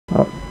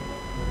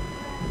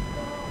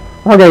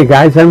Okay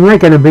guys, I'm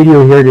making a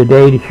video here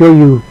today to show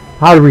you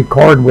how to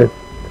record with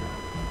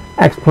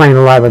X-Plane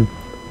 11.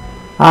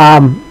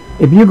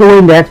 If you go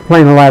into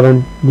X-Plane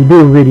 11, you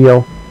do a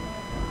video.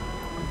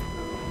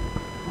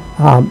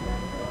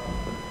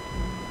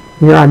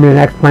 Here I'm in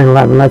X-Plane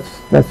 11.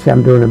 Let's say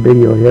I'm doing a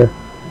video here.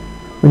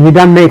 When you're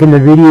done making the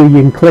video,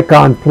 you can click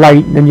on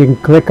flight, and then you can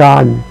click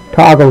on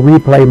toggle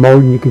replay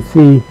mode, and you can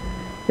see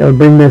it'll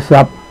bring this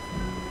up,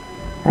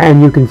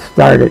 and you can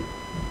start it.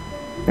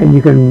 And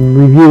you can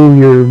review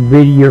your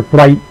video, your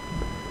flight.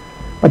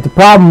 But the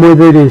problem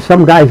with it is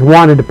some guys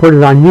wanted to put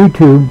it on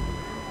YouTube,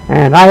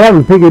 and I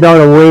haven't figured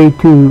out a way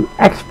to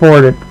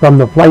export it from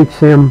the flight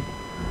sim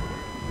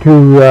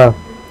to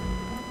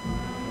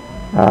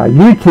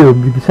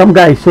YouTube. Some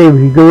guys say if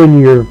you go into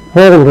your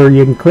folder,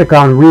 you can click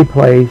on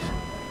replays,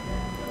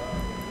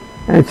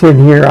 and it's in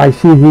here. I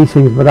see these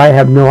things, but I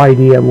have no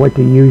idea what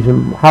to use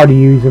them, how to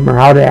use them, or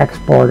how to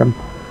export them.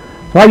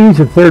 So I use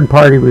a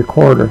third-party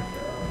recorder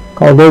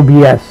called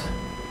OBS,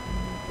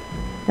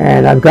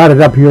 and I've got it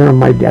up here on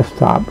my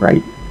desktop,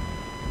 right?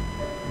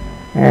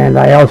 And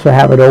I also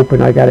have it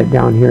open. I got it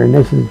down here, and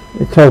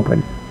it's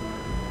open.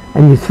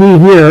 And you see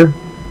here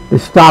the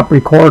stop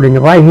recording.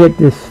 If I hit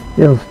this,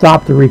 it'll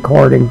stop the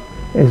recording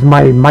is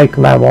my mic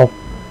level.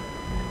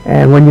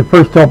 And when you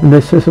first open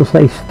this will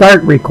say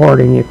start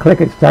recording. You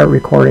click it, start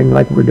recording,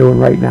 like we're doing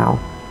right now.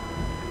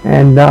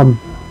 And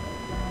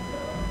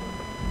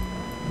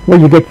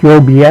when you get your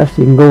OBS,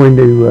 you can go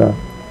into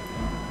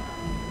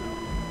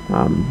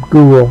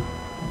Google,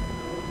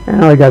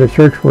 and I got to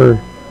search for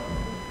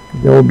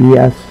the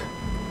OBS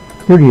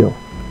Studio,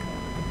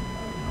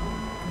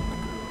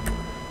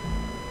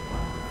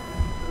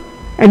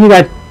 and you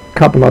got a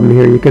couple of them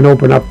here. You can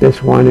open up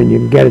this one, and you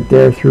can get it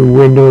there through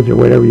Windows or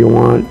whatever you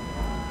want,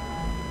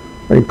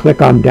 or you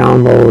click on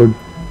download,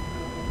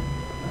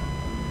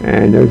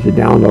 and there's the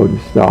download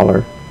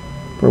installer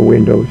for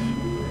Windows,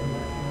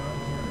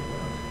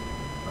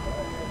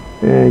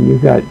 and you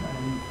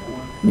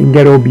can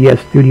get OBS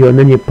Studio, and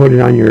then you put it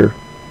on your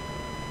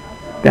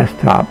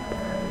desktop.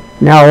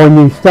 Now when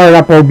you start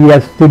up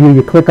OBS Studio,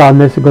 you click on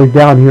this, it goes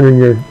down here in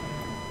your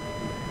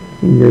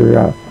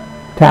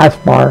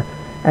taskbar,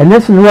 and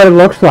this is what it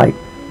looks like.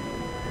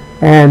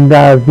 And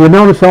if you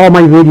notice all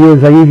my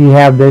videos, I usually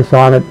have this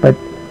on it, but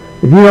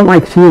if you don't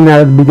like seeing that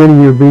at the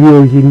beginning of your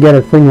videos, you can get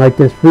a thing like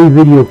this, free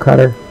video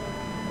cutter,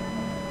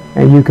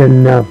 and you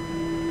can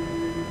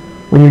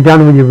when you're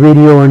done with your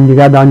video and you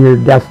got it on your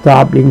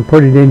desktop, you can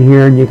put it in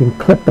here, and you can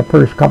clip the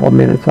first couple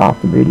minutes off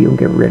the video and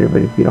get rid of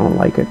it if you don't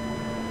like it.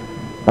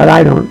 But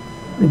I don't.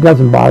 It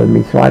doesn't bother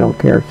me, so I don't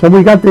care. So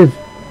we got this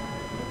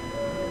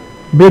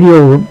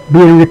video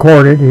being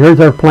recorded. Here's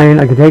our plane.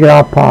 I can take it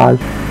off pause.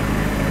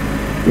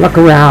 Look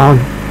around.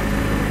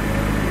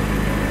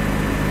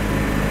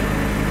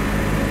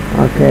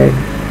 Okay.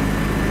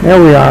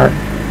 There we are.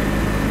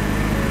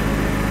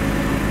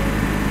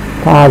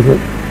 Pause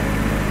it.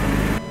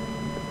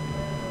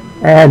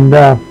 And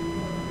I'll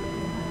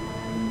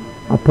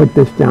put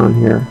this down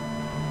here.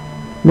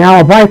 Now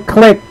if I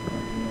click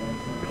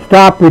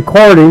stop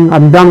recording,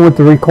 I'm done with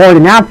the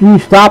recording. After you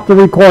stop the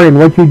recording,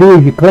 what you do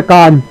is you click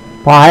on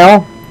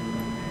File,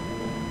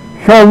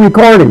 Show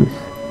Recordings.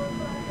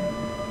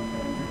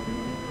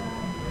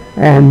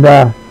 And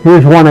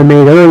here's one I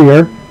made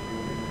earlier.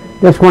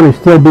 This one is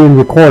still being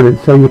recorded,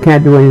 so you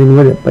can't do anything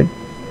with it.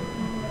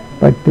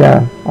 But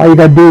all you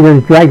got to do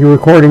is drag your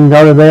recordings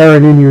out of there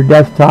and into your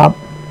desktop,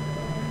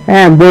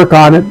 and work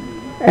on it,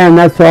 and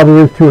that's all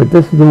there is to it.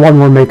 This is the one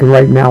we're making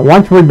right now.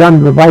 Once we're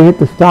done, if I hit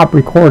the stop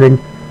recording,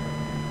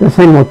 this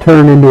thing will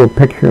turn into a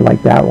picture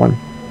like that one.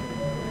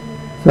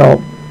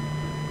 So,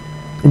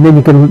 and then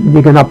you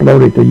can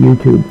upload it to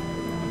YouTube.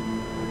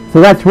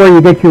 So that's where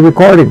you get your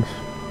recordings.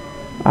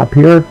 Up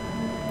here,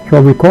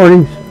 show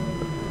recordings,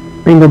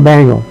 bingo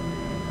bango.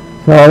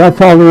 So that's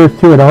all there is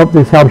to it. I hope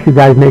this helps you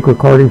guys make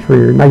recordings for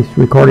your nice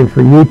recordings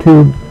for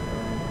YouTube.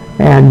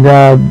 And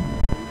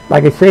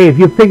like I say, if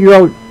you figure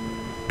out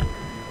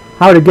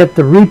how to get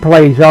the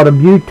replays out of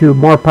YouTube,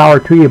 more power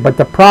to you. But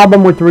the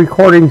problem with the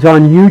recordings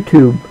on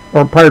YouTube,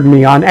 or pardon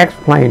me, on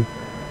X-Plane,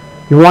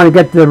 you want to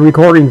get the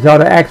recordings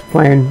out of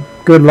X-Plane,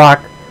 good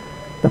luck.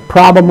 The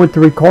problem with the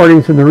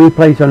recordings and the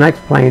replays on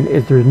X-Plane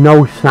is there's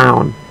no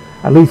sound.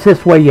 At least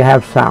this way you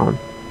have sound.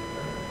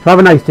 So have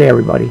a nice day,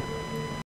 everybody.